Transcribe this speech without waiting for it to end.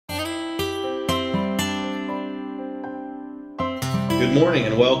Good morning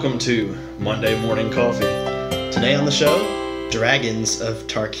and welcome to Monday Morning Coffee. Today on the show, Dragons of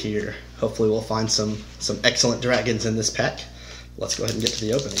Tarkir. Hopefully we'll find some excellent dragons in this pack. Let's go ahead and get to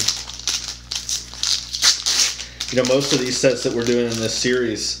the opening. You know, most of these sets that we're doing in this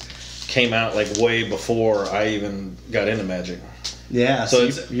series came out like way before I even got into Magic. Yeah, so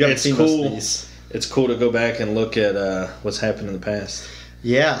you haven't seen cool. most of these. It's cool to go back and look at what's happened in the past.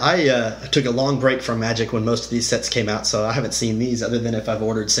 Yeah, I took a long break from Magic when most of these sets came out, so I haven't seen these other than if I've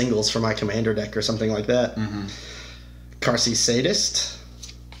ordered singles for my Commander deck or something like that. Mm-hmm. Karsi Sadist,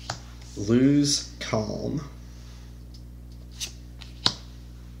 Lose Calm,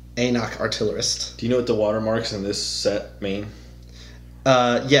 Anok Artillerist. Do you know what the watermarks in this set mean?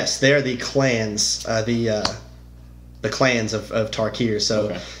 Yes, they're the clans, the clans of Tarkir. So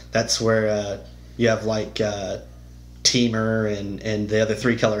okay. That's where you have like Teamer and the other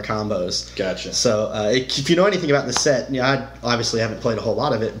 3-color combos. Gotcha. So if you know anything about the set, I obviously haven't played a whole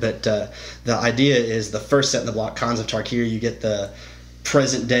lot of it, but the idea is the first set in the block, Khans of Tarkir, you get the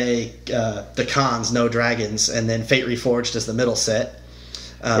present day, the Khans, no dragons, and then Fate Reforged is the middle set.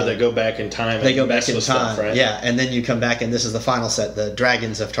 Where they go back in time. They go back in time, stuff, right? Yeah, and then you come back, and this is the final set, the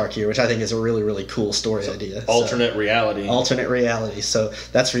Dragons of Tarkir, which I think is a really, really cool story idea. Alternate reality. Alternate reality. So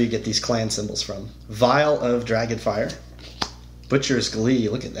that's where you get these clan symbols from. Vial of Dragonfire. Butcher's Glee.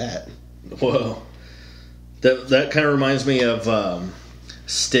 Look at that. Whoa. That kind of reminds me of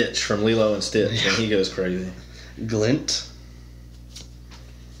Stitch from Lilo and Stitch when he goes crazy. Glint.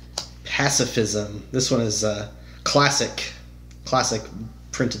 Pacifism. This one is classic. Classic.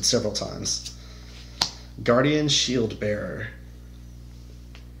 Printed several times. Guardian Shield Bearer.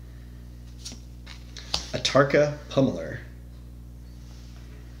 Atarka Pummeler.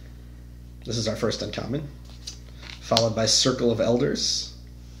 This is our first uncommon. Followed by Circle of Elders.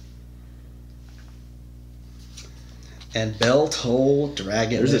 And Bell-Toll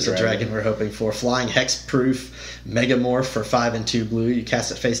Dragon. There's a dragon we're hoping for. Flying Hexproof Megamorph for 5 and 2 blue. You cast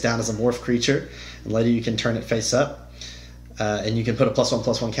it face down as a morph creature. And later you can turn it face up. And you can put a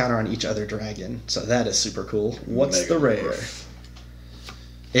 +1/+1 counter on each other dragon. So that is super cool. What's the rare?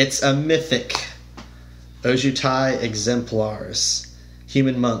 It's a mythic. Ojutai Exemplars.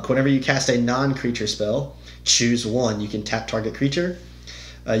 Human Monk. Whenever you cast a non-creature spell, choose one. You can tap target creature.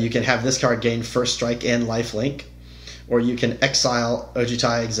 You can have this card gain first strike and lifelink. Or you can exile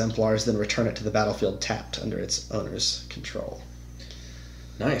Ojutai Exemplars, then return it to the battlefield tapped under its owner's control.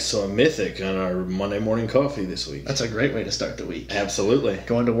 Nice. So a mythic on our Monday Morning Coffee this week. That's a great way to start the week. Absolutely.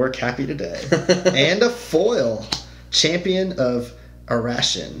 Going to work happy today. And a foil. Champion of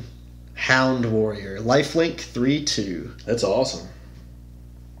Arashin. Hound Warrior. Lifelink 3/2. That's awesome.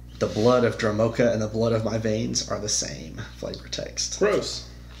 The blood of Dramoka and the blood of my veins are the same. Flavor text. Gross.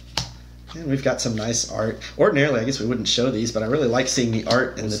 And we've got some nice art. Ordinarily, I guess we wouldn't show these, but I really like seeing the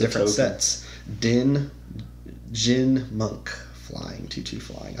art in the different sets. Jin Monk. Flying, 2/2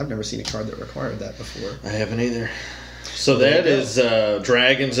 flying. I've never seen a card that required that before. I haven't either. So that is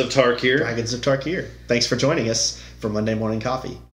Dragons of Tarkir. Dragons of Tarkir. Thanks for joining us for Monday Morning Coffee.